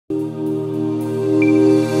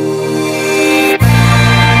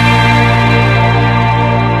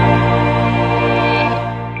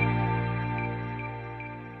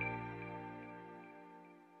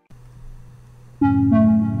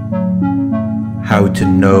how to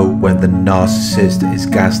know when the narcissist is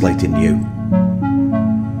gaslighting you.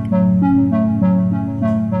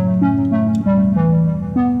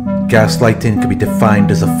 Gaslighting can be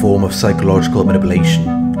defined as a form of psychological manipulation,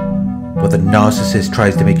 where the narcissist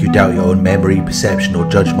tries to make you doubt your own memory, perception or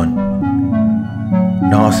judgment.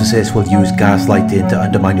 Narcissists will use gaslighting to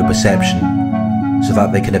undermine your perception so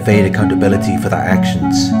that they can evade accountability for their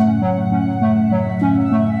actions.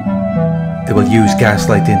 They will use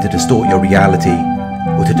gaslighting to distort your reality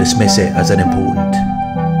or to dismiss it as unimportant.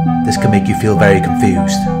 This can make you feel very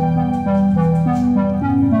confused.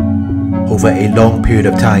 Over a long period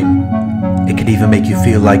of time, it can even make you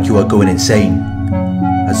feel like you are going insane,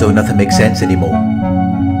 as though nothing makes sense anymore.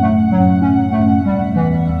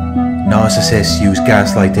 Narcissists use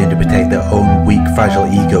gaslighting to protect their own weak, fragile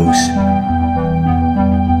egos.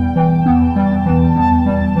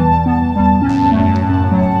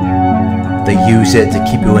 They use it to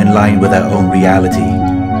keep you in line with their own reality.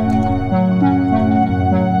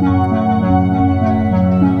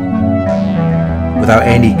 Without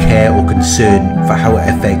any care or concern for how it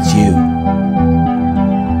affects you.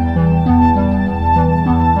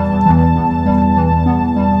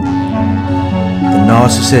 The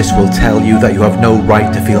narcissist will tell you that you have no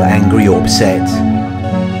right to feel angry or upset.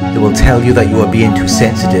 They will tell you that you are being too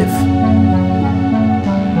sensitive.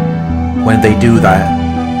 When they do that,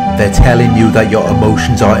 they're telling you that your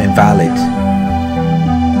emotions are invalid.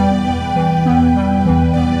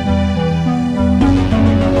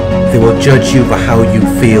 They will judge you for how you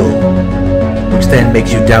feel, which then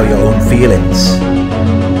makes you doubt your own feelings.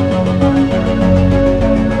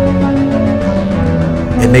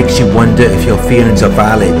 It makes you wonder if your feelings are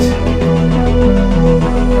valid,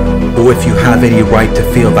 or if you have any right to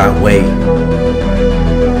feel that way.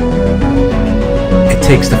 It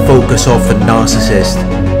takes the focus off the narcissist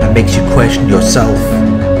and makes you question yourself.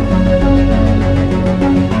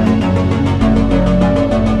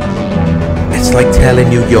 It's like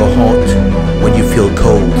telling you you're hot when you feel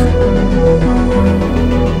cold.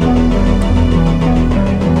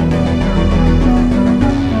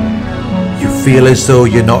 You feel as though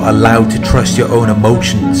you're not allowed to trust your own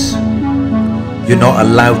emotions. You're not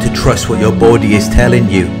allowed to trust what your body is telling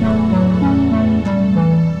you.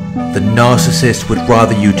 The narcissist would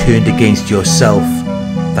rather you turned against yourself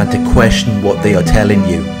than to question what they are telling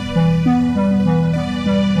you.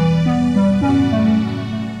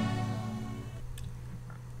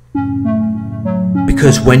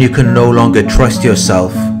 Because when you can no longer trust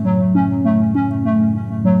yourself,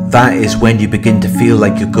 that is when you begin to feel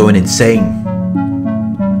like you're going insane.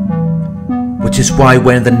 Which is why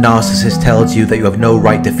when the narcissist tells you that you have no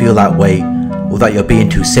right to feel that way, or that you're being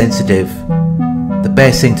too sensitive, the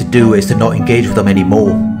best thing to do is to not engage with them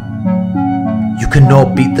anymore. You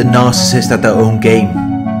cannot beat the narcissist at their own game.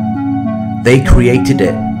 They created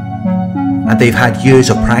it, and they've had years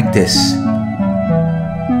of practice.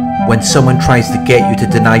 When someone tries to get you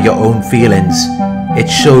to deny your own feelings, it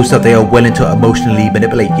shows that they are willing to emotionally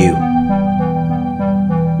manipulate you.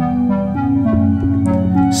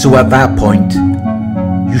 So at that point,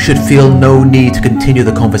 you should feel no need to continue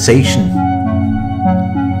the conversation.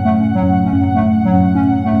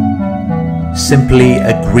 Simply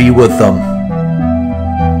agree with them.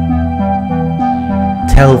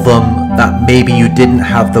 Tell them that maybe you didn't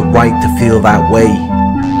have the right to feel that way.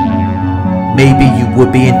 Maybe you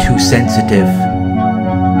were being too sensitive.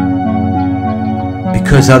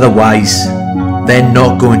 Because otherwise, they're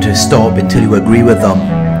not going to stop until you agree with them.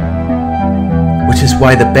 Which is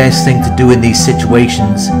why the best thing to do in these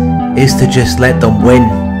situations is to just let them win.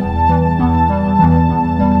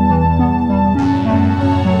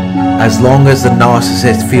 As long as the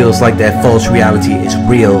narcissist feels like their false reality is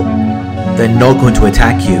real, they're not going to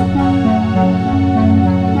attack you.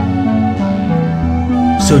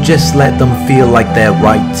 So just let them feel like they're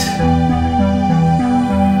right.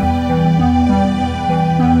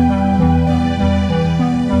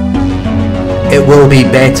 It will be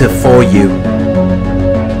better for you.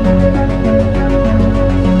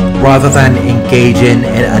 Rather than engaging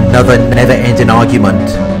in another never-ending argument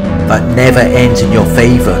that never ends in your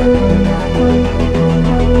favor.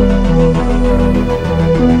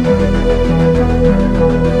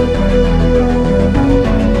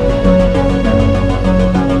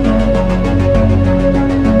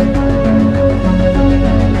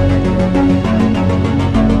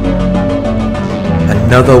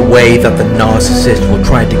 Another way that the narcissist will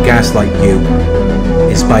try to gaslight you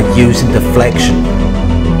is by using deflection.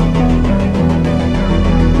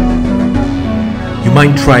 You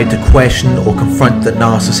might try to question or confront the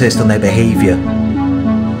narcissist on their behavior,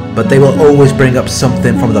 but they will always bring up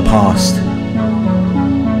something from the past.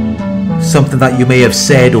 something that you may have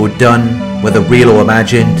said or done, whether real or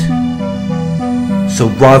imagined. So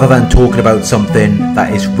rather than talking about something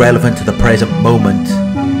that is relevant to the present moment,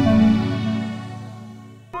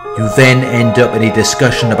 you then end up in a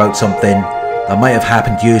discussion about something that might have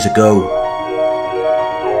happened years ago,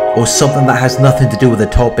 or something that has nothing to do with the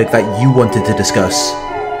topic that you wanted to discuss.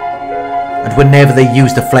 And whenever they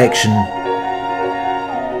use deflection,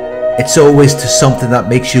 it's always to something that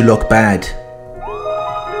makes you look bad,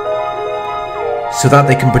 so that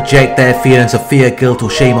they can project their feelings of fear, guilt or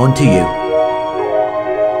shame onto you.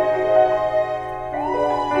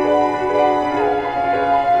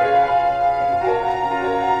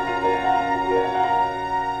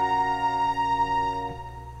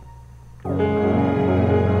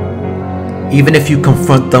 Even if you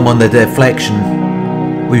confront them on the deflection,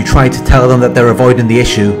 or you try to tell them that they're avoiding the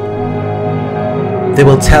issue, they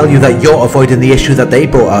will tell you that you're avoiding the issue that they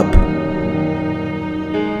brought up.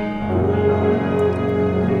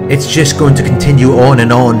 It's just going to continue on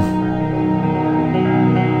and on.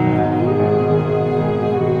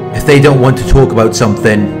 If they don't want to talk about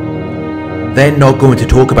something, they're not going to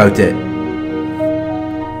talk about it.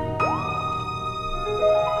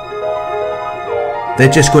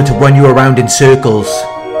 They're just going to run you around in circles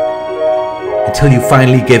until you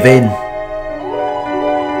finally give in.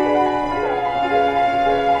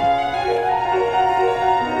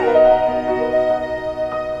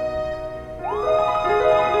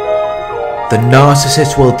 The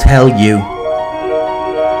narcissist will tell you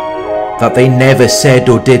that they never said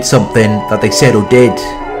or did something that they said or did.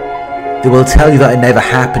 They will tell you that it never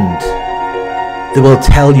happened. They will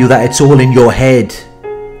tell you that it's all in your head.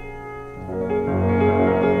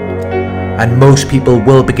 And most people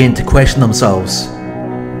will begin to question themselves.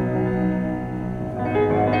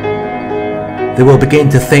 They will begin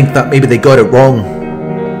to think that maybe they got it wrong.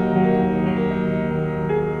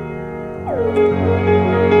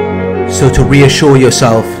 So to reassure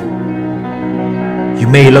yourself, you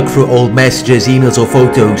may look through old messages, emails or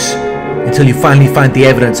photos until you finally find the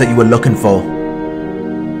evidence that you were looking for.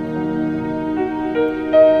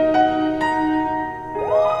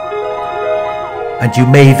 And you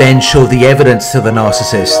may then show the evidence to the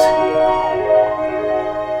narcissist.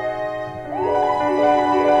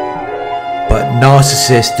 But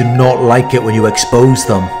narcissists do not like it when you expose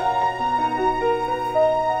them.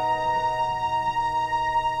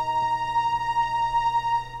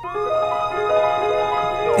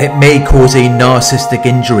 It may cause a narcissistic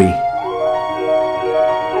injury,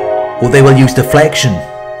 or they will use deflection.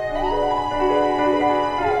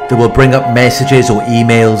 They will bring up messages or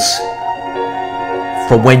emails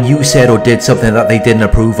from when you said or did something that they didn't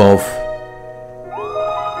approve of.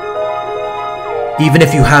 Even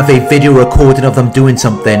if you have a video recording of them doing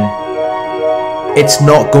something, it's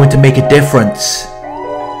not going to make a difference.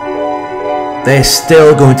 They're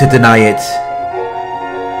still going to deny it.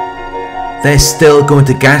 They're still going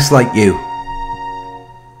to gaslight you.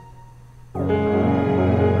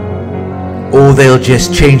 Or they'll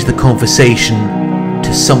just change the conversation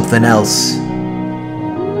to something else.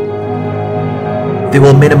 They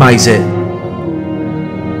will minimize it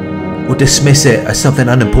or dismiss it as something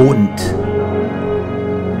unimportant.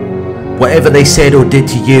 Whatever they said or did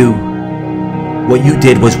to you, what you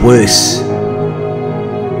did was worse,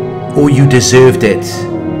 or you deserved it.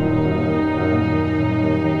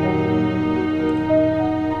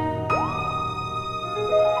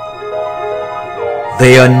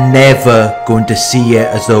 They are never going to see it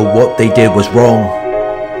as though what they did was wrong.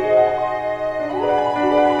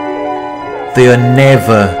 They are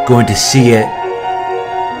never going to see it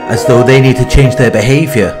as though they need to change their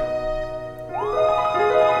behavior.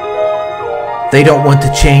 They don't want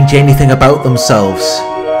to change anything about themselves.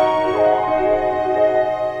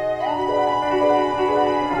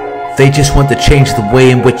 They just want to change the way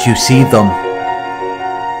in which you see them.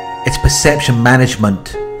 It's perception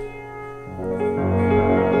management.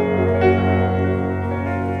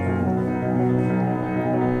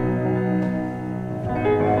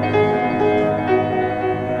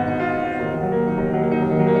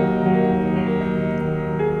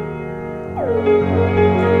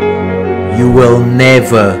 You will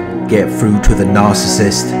never get through to the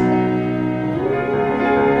narcissist.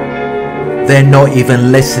 They're not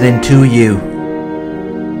even listening to you.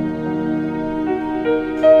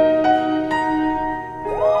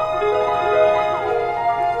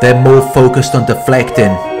 They're more focused on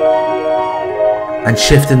deflecting and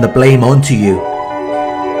shifting the blame onto you.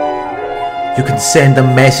 You can send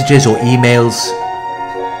them messages or emails,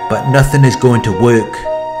 but nothing is going to work.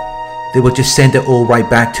 They will just send it all right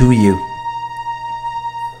back to you.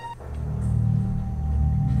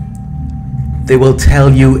 They will tell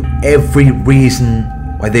you every reason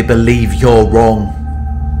why they believe you're wrong.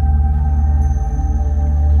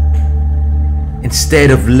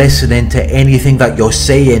 Instead of listening to anything that you're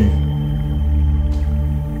saying,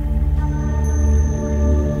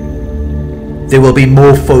 they will be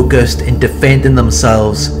more focused in defending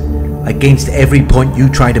themselves against every point you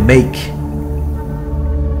try to make.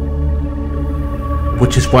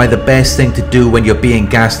 Which is why the best thing to do when you're being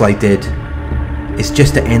gaslighted is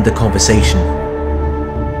just to end the conversation.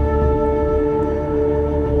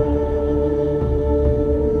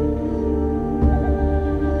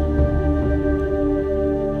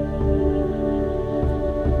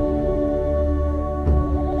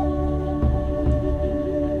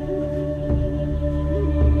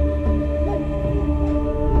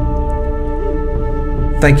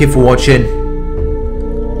 Thank you for watching.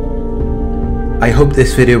 I hope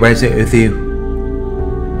this video resonated with you.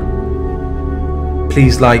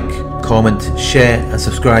 Please like, comment, share and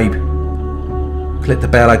subscribe. Click the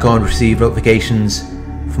bell icon to receive notifications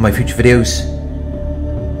for my future videos.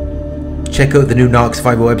 Check out the new Narc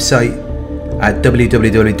Survivor website at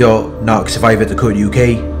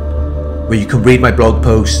www.narcsurvivor.co.uk, where you can read my blog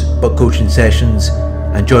posts, book coaching sessions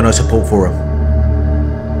and join our support forum.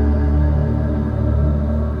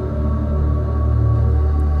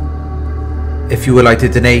 If you would like to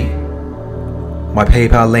donate, my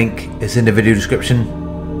PayPal link is in the video description.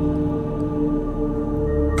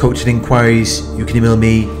 Coaching inquiries, you can email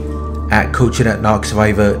me at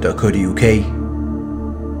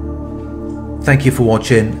coaching@narcsurvivor.co.uk. Thank you for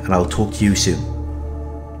watching, and I'll talk to you soon.